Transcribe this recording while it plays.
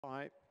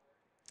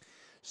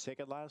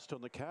Second last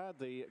on the card,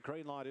 the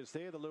green light is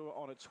there, the lure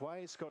on its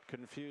way. Scott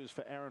Confused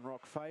for Aaron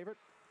Rock favourite.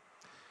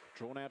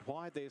 Drawn out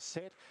wide, they're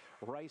set.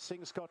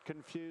 Racing, Scott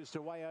Confused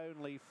away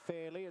only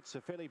fairly. It's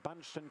a fairly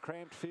bunched and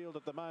cramped field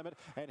at the moment.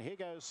 And here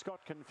goes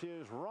Scott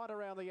Confused right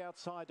around the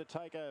outside to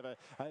take over.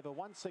 Over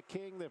Once a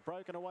King, they've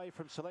broken away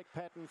from Select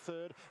Pattern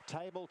third.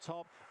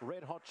 Tabletop,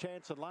 Red Hot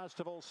Chance, and last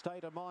of all,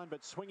 State of Mind.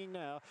 But swinging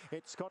now,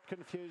 it's Scott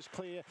Confused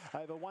clear.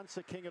 Over Once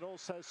a King and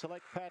also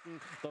Select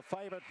Pattern. The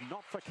favourite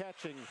not for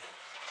catching.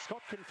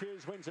 Scott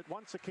Confused wins it.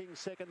 Once a King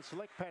second,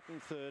 Select Pattern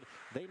third,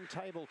 then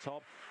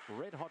Tabletop,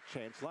 Red Hot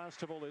Chance.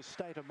 Last of all is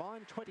State of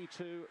Mind,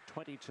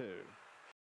 22-22.